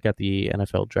I look at the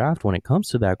NFL draft when it comes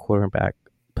to that quarterback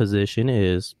position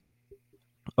is,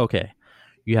 okay,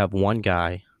 you have one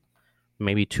guy,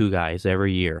 maybe 2 guys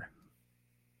every year,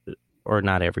 or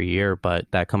not every year, but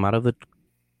that come out of the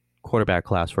quarterback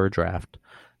class for a draft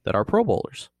that are Pro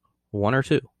Bowlers, 1 or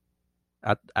 2,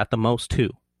 at the most 2.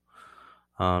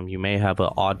 You may have an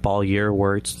oddball year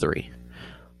where it's 3.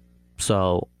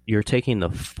 So you're taking the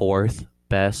 4th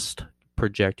best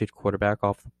projected quarterback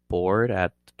off the board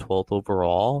at 12th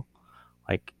overall.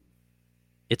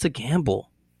 It's a gamble.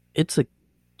 It's a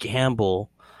gamble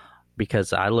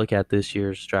because I look at this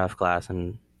year's draft class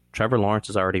and Trevor Lawrence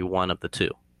is already one of the 2.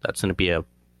 That's going to be a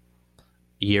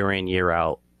year in, year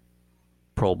out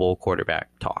Pro Bowl quarterback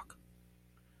talk.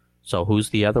 So who's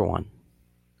the other one?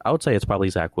 I would say it's probably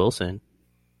Zach Wilson.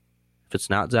 If it's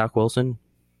not Zach Wilson,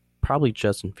 probably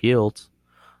Justin Fields.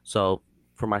 So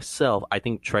for myself, I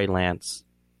think Trey Lance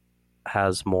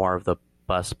has more of the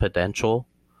bust potential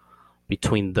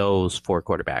between those 4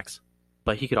 quarterbacks.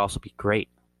 But he could also be great.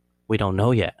 We don't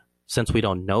know yet. Since we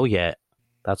don't know yet,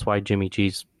 that's why Jimmy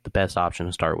G's the best option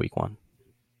to start week 1.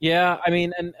 Yeah,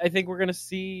 and I think we're going to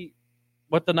see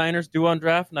what the Niners do on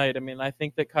draft night. I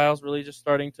think that Kyle's really just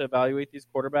starting to evaluate these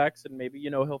quarterbacks, and maybe,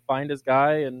 he'll find his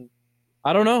guy. And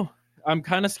I don't know. I'm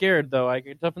kind of scared, though. I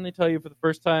can definitely tell you for the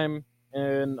first time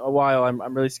in a while,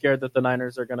 I'm really scared that the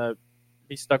Niners are going to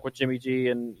be stuck with Jimmy G,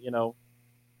 and,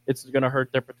 it's going to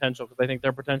hurt their potential, because I think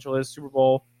their potential is Super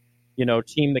Bowl,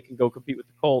 team that can go compete with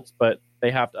the Colts, but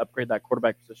they have to upgrade that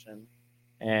quarterback position,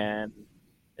 and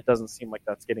it doesn't seem like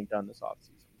that's getting done this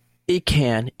offseason. It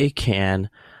can.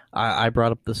 I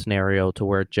brought up the scenario to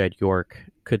where Jed York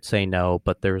could say no,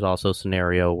 but there's also a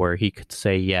scenario where he could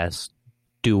say yes,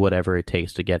 do whatever it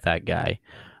takes to get that guy.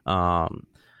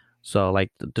 So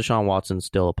Deshaun Watson's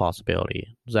still a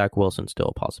possibility. Zach Wilson's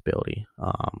still a possibility.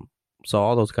 So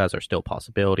all those guys are still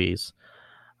possibilities.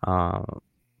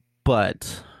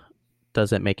 But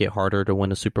does it make it harder to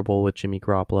win a Super Bowl with Jimmy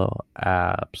Garoppolo?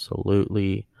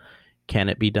 Absolutely. Can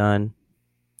it be done?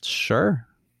 Sure.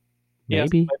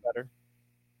 Maybe. Yes, better.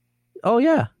 Oh,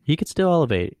 yeah. He could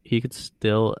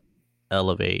still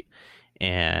elevate.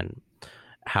 And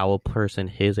how a person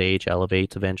his age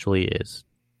elevates eventually is,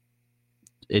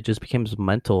 it just becomes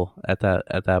mental at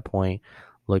that point.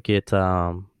 Look at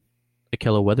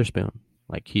Ahkello Witherspoon.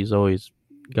 He's always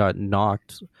got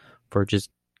knocked for just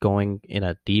going in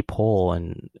a deep hole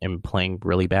and playing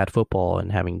really bad football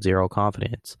and having zero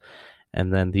confidence.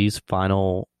 And then these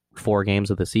final 4 games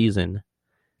of the season,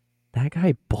 that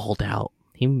guy balled out.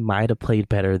 He might have played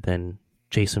better than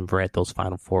Jason Verrett those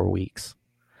final 4 weeks,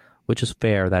 which is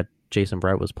fair that Jason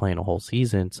Verrett was playing a whole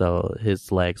season, so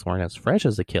his legs weren't as fresh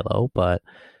as Ahkello, but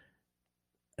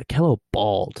Ahkello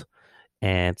balled.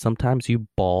 And sometimes you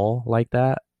ball like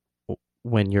that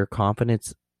when your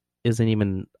confidence isn't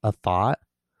even a thought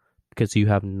because you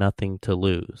have nothing to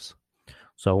lose.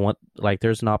 So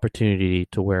there's an opportunity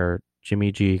to where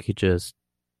Jimmy G could just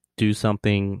do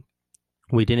something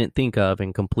we didn't think of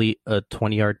and complete a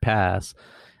 20-yard pass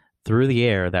through the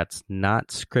air that's not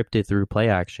scripted through play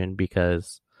action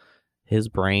because his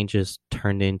brain just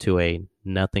turned into a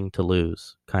nothing to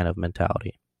lose kind of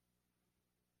mentality.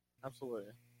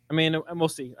 Absolutely. I mean, and we'll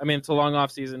see. I mean, it's a long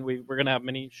off season. We're going to have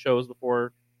many shows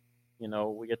before,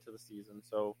 we get to the season.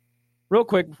 So real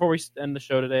quick before we end the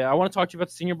show today, I want to talk to you about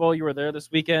the Senior Bowl. You were there this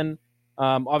weekend.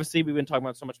 Obviously, we've been talking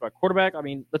about so much about quarterback. I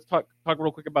mean, let's talk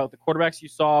real quick about the quarterbacks you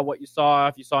saw, what you saw,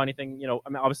 if you saw anything. I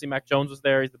mean, obviously, Mac Jones was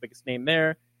there. He's the biggest name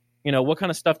there. What kind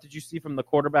of stuff did you see from the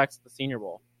quarterbacks at the Senior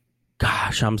Bowl?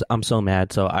 Gosh, I'm so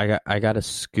mad. So I got a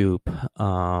scoop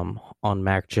on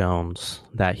Mac Jones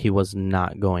that he was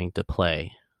not going to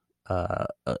play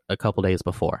a couple days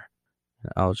before.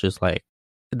 I was just like,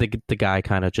 the guy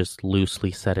kind of just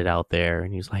loosely said it out there,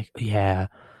 and he's like, yeah,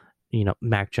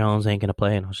 Mac Jones ain't gonna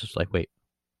play, and I was just like, wait,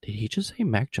 did he just say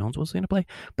Mac Jones was gonna play?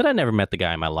 But I never met the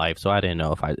guy in my life, so I didn't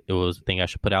know if it was a thing I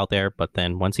should put out there. But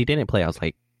then once he didn't play, I was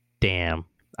like, damn,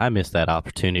 I missed that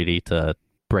opportunity to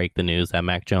break the news that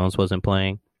Mac Jones wasn't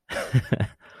playing.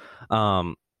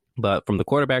 But from the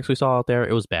quarterbacks we saw out there,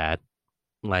 it was bad.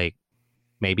 Like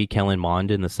maybe Kellen Mond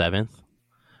in the 7th.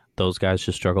 Those guys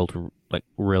just struggled like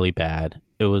really bad.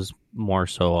 It was more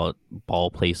so a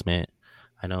ball placement.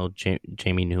 I know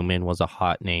Jamie Newman was a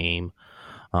hot name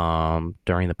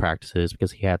during the practices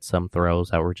because he had some throws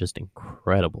that were just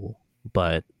incredible.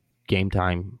 But game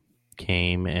time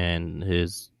came and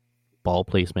his ball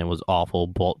placement was awful.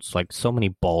 Balls, like so many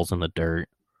balls in the dirt.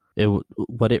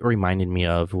 What it reminded me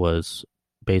of was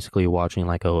basically watching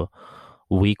like a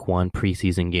week 1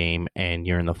 preseason game and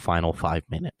you're in the final 5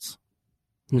 minutes.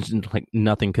 Like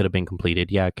nothing could have been completed.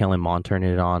 Yeah, Kellen Mond turned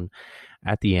it on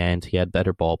at the end. He had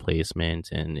better ball placement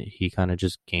and he kind of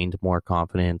just gained more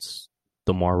confidence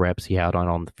the more reps he had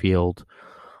on the field.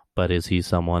 But is he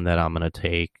someone that I'm going to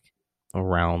take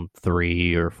around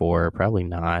 3 or 4? Probably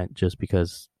not, just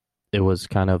because it was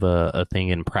kind of a thing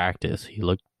in practice. He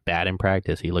looked bad in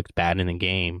practice. He looked bad in the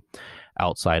game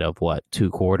outside of 2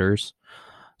 quarters.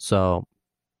 So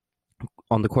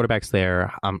on the quarterbacks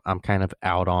there, I'm kind of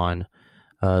out on.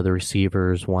 The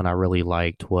receivers, one I really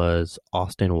liked was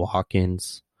Austin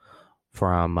Watkins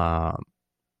from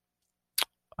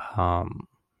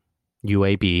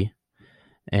UAB,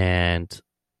 and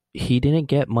he didn't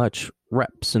get much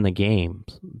reps in the game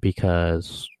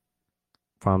because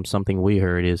from something we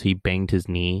heard is he banged his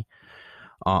knee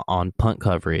on punt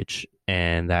coverage,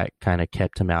 and that kind of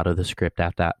kept him out of the script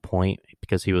at that point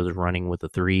because he was running with the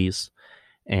 3s,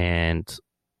 and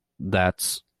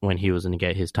that's when he was going to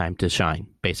get his time to shine,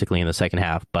 basically in the second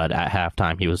half. But at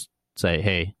halftime, he was say,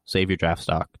 hey, save your draft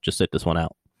stock. Just sit this one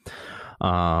out.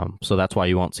 So that's why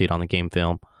you won't see it on the game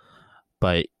film.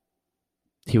 But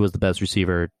he was the best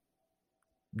receiver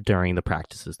during the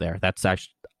practices there.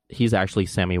 He's actually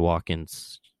Sammy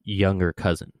Watkins' younger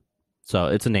cousin. So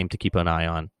it's a name to keep an eye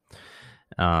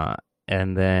on.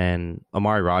 And then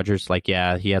Amari Rodgers,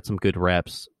 he had some good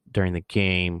reps during the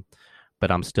game, but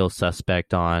I'm still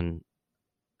suspect on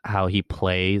how he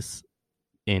plays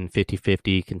in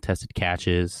 50-50 contested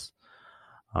catches.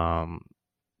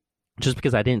 Just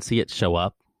because I didn't see it show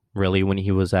up really when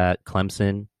he was at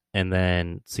Clemson, and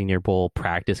then Senior Bowl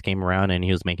practice came around and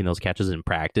he was making those catches in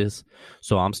practice.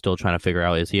 So I'm still trying to figure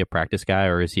out, is he a practice guy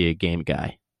or is he a game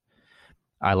guy?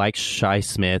 I like Shi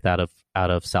Smith out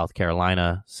of South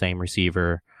Carolina, same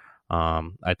receiver.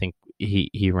 I think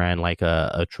he ran like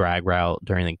a drag route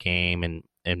during the game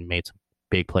and made some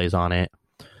big plays on it.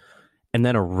 And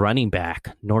then a running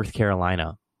back, North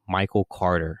Carolina, Michael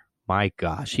Carter. My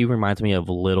gosh, he reminds me of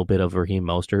a little bit of Raheem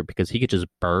Mostert because he could just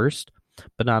burst.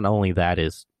 But not only that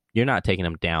is, you're not taking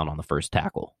him down on the first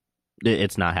tackle.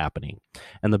 It's not happening.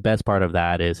 And the best part of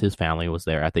that is his family was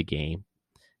there at the game,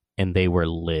 and they were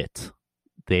lit.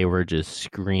 They were just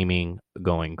screaming,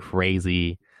 going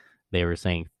crazy. They were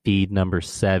saying, feed number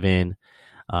 7.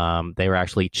 They were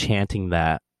actually chanting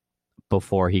that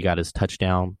before he got his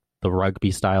touchdown. The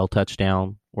rugby-style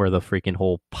touchdown where the freaking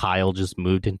whole pile just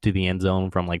moved into the end zone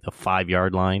from like the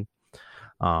 5-yard line.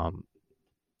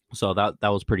 So that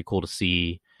was pretty cool to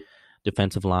see.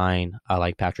 Defensive line, I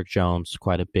like Patrick Jones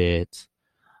quite a bit.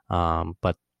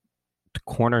 But the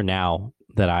corner now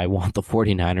that I want the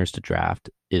 49ers to draft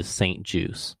is St.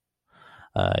 Juice.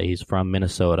 He's from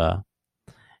Minnesota,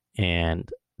 and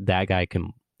that guy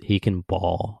can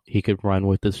ball. He could run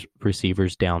with his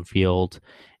receivers downfield.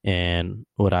 And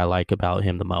what I like about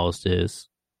him the most is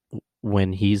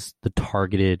when he's the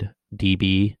targeted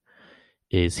DB,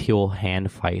 is he'll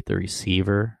hand fight the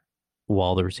receiver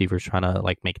while the receiver's trying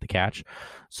to make the catch.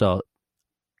 So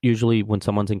usually when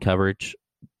someone's in coverage,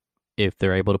 if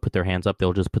they're able to put their hands up,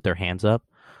 they'll just put their hands up,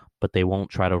 but they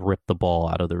won't try to rip the ball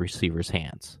out of the receiver's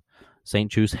hands.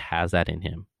 St. Juice has that in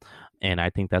him. And I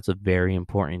think that's a very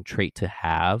important trait to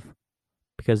have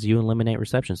because you eliminate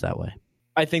receptions that way.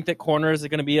 I think that corners are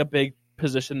going to be a big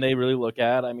position they really look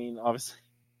at. I mean, obviously,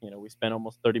 we spent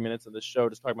almost 30 minutes of this show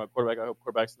just talking about quarterback. I hope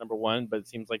quarterback's number one, but it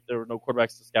seems like there were no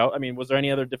quarterbacks to scout. I mean, was there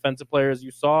any other defensive players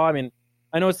you saw? I mean,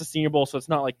 I know it's the Senior Bowl, so it's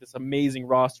not like this amazing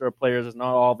roster of players is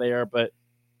not all there, but,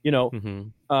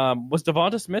 was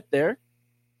Devonta Smith there?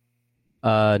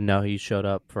 No, he showed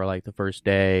up for like the first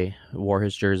day, wore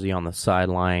his jersey on the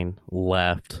sideline,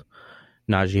 left.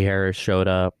 Najee Harris showed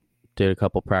up, did a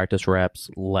couple practice reps,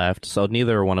 left. So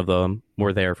neither one of them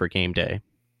were there for game day.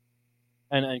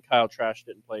 And Kyle Trask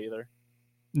didn't play either.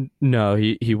 No,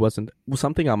 he wasn't.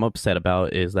 Something I'm upset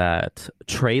about is that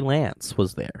Trey Lance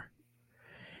was there.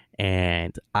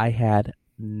 And I had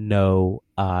no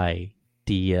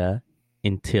idea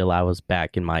until I was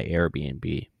back in my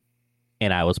Airbnb.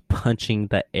 And I was punching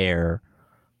the air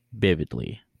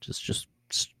vividly. Just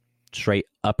straight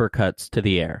uppercuts to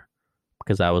the air.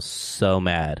 Because I was so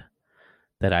mad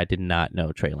that I did not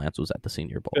know Trey Lance was at the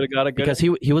Senior Bowl. Because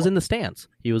he was in the stands.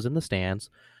 He was in the stands.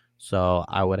 So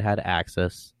I would have had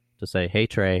access to say, hey,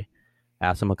 Trey,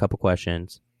 ask him a couple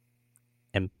questions,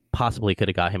 and possibly could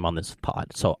have got him on this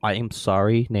pod. So I am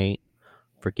sorry, Nate.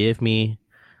 Forgive me.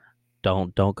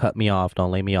 Don't cut me off.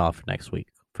 Don't lay me off next week.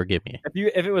 Forgive me.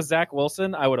 If it was Zach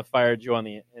Wilson, I would have fired you on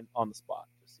the spot.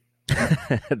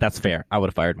 That's fair. I would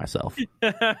have fired myself.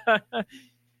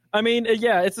 I mean,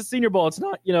 yeah, it's a Senior Bowl. It's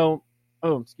not,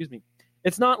 excuse me.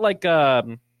 It's not like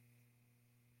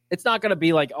it's not going to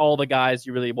be like all the guys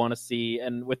you really want to see.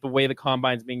 And with the way the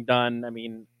combine's being done, I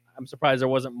mean, I'm surprised there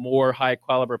wasn't more high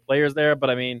caliber players there. But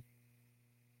I mean,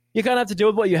 you kind of have to deal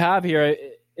with what you have here.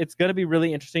 It's going to be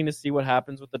really interesting to see what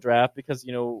happens with the draft because,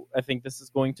 I think this is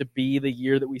going to be the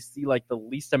year that we see like the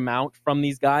least amount from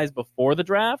these guys before the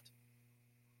draft.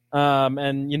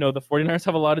 And, the 49ers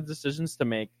have a lot of decisions to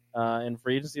make in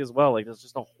free agency as well. Like, there's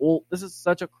just this is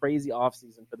such a crazy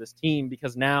offseason for this team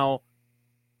because now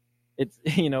it's,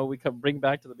 we can bring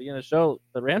back to the beginning of the show.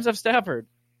 The Rams have Stafford,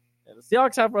 and the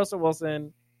Seahawks have Russell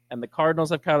Wilson, and the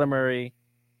Cardinals have Kyler Murray.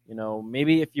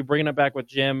 Maybe if you're bringing it back with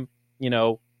Jim,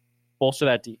 bolster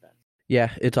that defense. Yeah,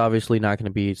 it's obviously not going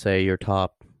to be, say, your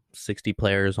top 60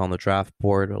 players on the draft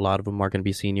board. A lot of them are going to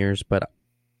be seniors, but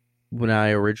when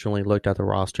I originally looked at the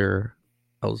roster,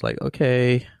 I was like,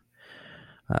 okay,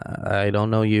 I don't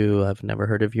know you. I've never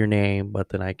heard of your name. But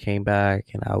then I came back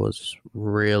and I was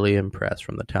really impressed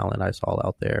from the talent I saw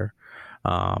out there.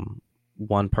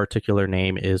 One particular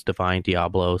name is Divine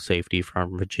Diablo, safety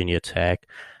from Virginia Tech.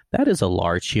 That is a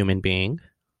large human being.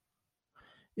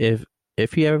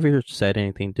 If he ever said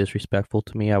anything disrespectful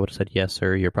to me, I would have said, yes,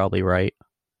 sir, you're probably right.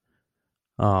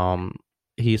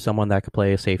 He's someone that could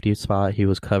play a safety spot. He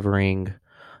was covering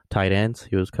tight ends.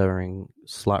 He was covering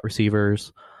slot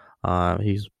receivers.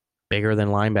 He's bigger than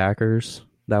linebackers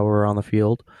that were on the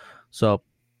field. So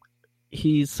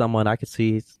he's someone I could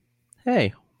see,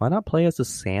 hey, why not play as a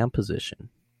Sam position?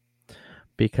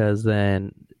 Because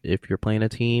then if you're playing a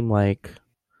team like,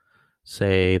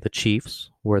 say, the Chiefs,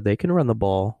 where they can run the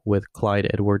ball with Clyde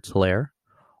Edwards-Helaire,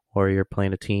 or you're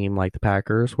playing a team like the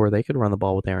Packers, where they could run the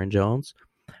ball with Aaron Jones,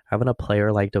 having a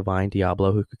player like Divine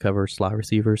Diablo who could cover slot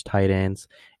receivers, tight ends,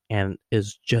 and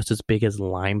is just as big as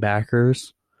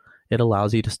linebackers, it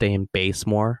allows you to stay in base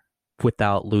more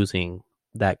without losing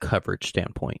that coverage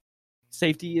standpoint.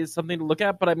 Safety is something to look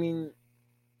at, but I mean,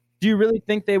 do you really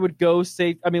think they would go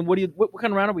safe? I mean, what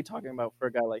kind of round are we talking about for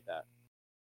a guy like that?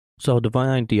 So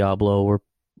Divine Diablo,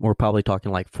 we're probably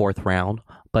talking like fourth round,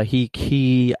 but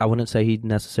he I wouldn't say he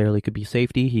necessarily could be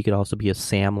safety. He could also be a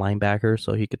Sam linebacker,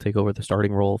 so he could take over the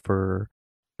starting role for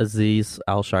Azeez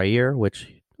Al-Shaair,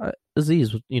 which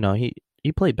Azeez,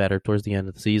 he played better towards the end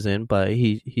of the season, but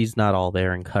he's not all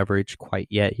there in coverage quite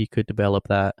yet. He could develop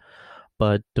that,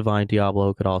 but Divine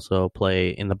Diablo could also play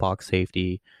in the box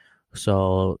safety.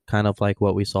 So kind of like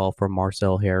what we saw from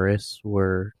Marcel Harris,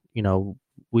 where,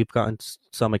 we've gotten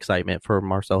some excitement for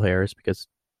Marcel Harris because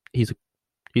he's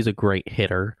a great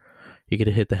hitter. He could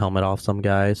hit the helmet off some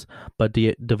guys, but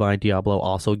Divine Diablo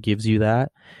also gives you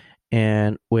that.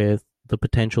 And with the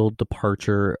potential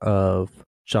departure of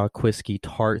Jaquiski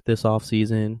Tart this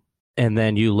offseason, and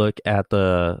then you look at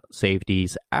the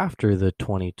safeties after the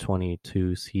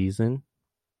 2022 season,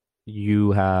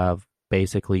 you have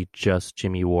basically just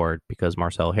Jimmy Ward because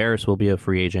Marcel Harris will be a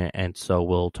free agent and so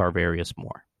will Tarvarius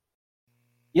Moore.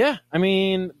 Yeah, I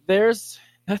mean, that's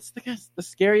the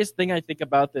scariest thing I think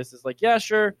about this is like, yeah,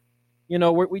 sure,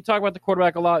 we talk about the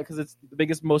quarterback a lot because it's the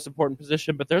biggest, most important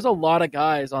position, but there's a lot of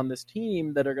guys on this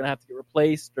team that are going to have to get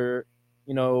replaced or,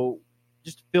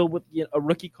 just fill with a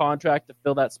rookie contract to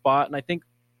fill that spot. And I think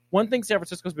one thing San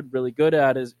Francisco's been really good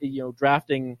at is,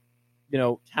 drafting,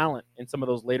 talent in some of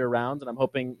those later rounds. And I'm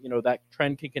hoping, that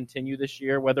trend can continue this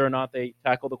year, whether or not they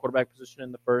tackle the quarterback position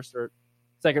in the first or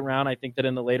second round. I think that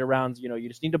in the later rounds, you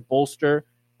just need to bolster,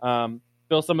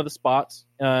 fill some of the spots,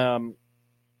 and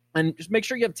just make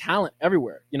sure you have talent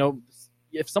everywhere.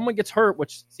 If someone gets hurt,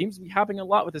 which seems to be happening a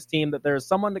lot with this team, that there's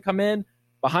someone to come in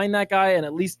behind that guy and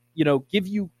at least, give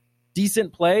you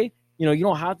decent play. You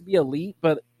don't have to be elite,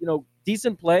 but,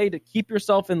 decent play to keep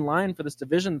yourself in line for this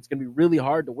division. It's going to be really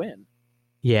hard to win.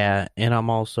 Yeah, and I'm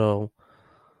also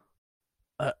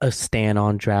a stand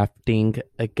on drafting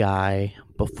a guy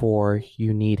before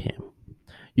you need him.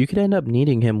 You could end up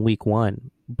needing him week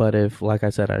 1, but if, like I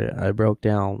said, I broke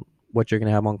down what you're going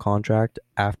to have on contract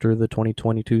after the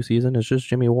 2022 season, it's just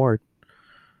Jimmy Ward.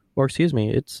 Or excuse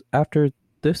me, it's after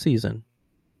this season.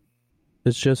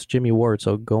 It's just Jimmy Ward.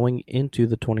 So going into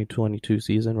the 2022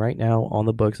 season right now on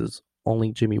the books is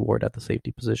only Jimmy Ward at the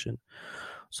safety position.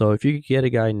 So if you get a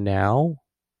guy now,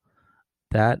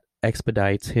 that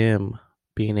expedites him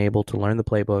being able to learn the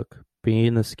playbook, be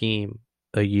in the scheme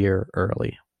a year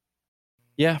early.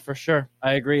 Yeah, for sure.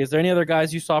 I agree. Is there any other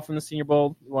guys you saw from the Senior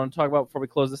Bowl you want to talk about before we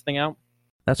close this thing out?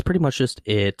 That's pretty much just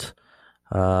it.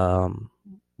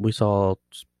 We saw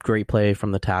great play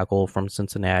from the tackle from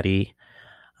Cincinnati.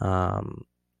 Joe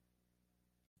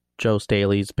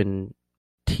Staley's been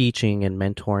teaching and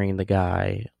mentoring the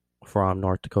guy from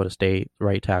North Dakota State,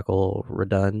 right tackle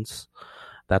Reduns.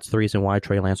 That's the reason why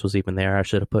Trey Lance was even there. I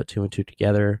should have put 2 and 2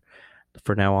 together.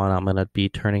 For now on, I'm going to be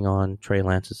turning on Trey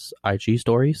Lance's IG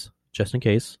stories, just in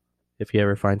case, if he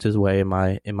ever finds his way in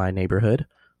my neighborhood,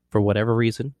 for whatever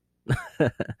reason.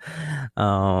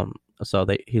 So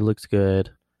he looks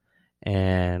good,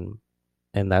 and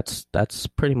that's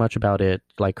pretty much about it.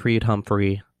 Like Creed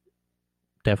Humphrey,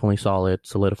 definitely solid,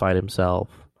 solidified himself.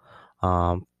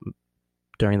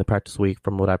 During the practice week,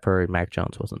 from what I've heard, Mac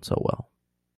Jones wasn't so well.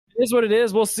 It is what it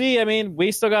is. We'll see. I mean,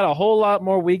 we still got a whole lot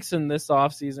more weeks in this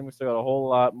offseason. We still got a whole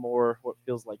lot more, what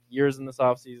feels like years in this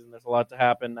offseason. There's a lot to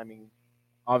happen. I mean,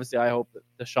 obviously, I hope that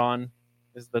Deshaun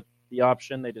is the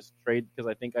option. They just trade, because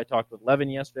I think I talked with Levin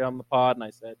yesterday on the pod, and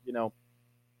I said,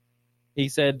 he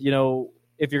said,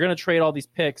 if you're going to trade all these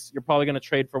picks, you're probably going to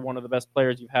trade for one of the best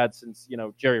players you've had since,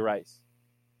 Jerry Rice.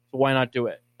 So why not do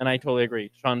it? And I totally agree.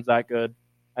 Deshaun's that good.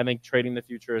 I think trading the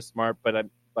future is smart, but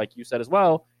like you said as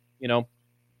well,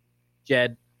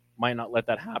 Jed might not let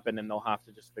that happen, and they'll have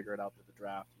to just figure it out through the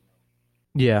draft.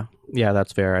 Yeah,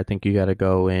 that's fair. I think you got to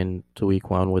go into week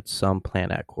 1 with some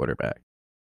plan at quarterback.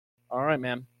 All right,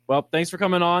 man. Well, thanks for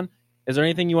coming on. Is there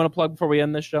anything you want to plug before we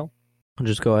end this show?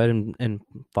 Just go ahead and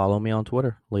follow me on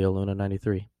Twitter,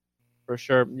 LeoLuna93. For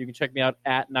sure. You can check me out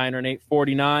at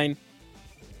NinerNate49.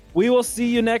 We will see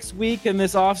you next week in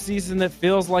this offseason that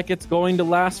feels like it's going to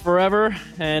last forever.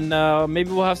 And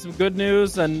maybe we'll have some good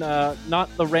news, and not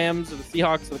the Rams or the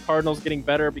Seahawks or the Cardinals getting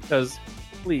better, because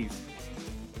please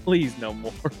no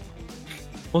more.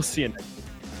 We'll see you next week.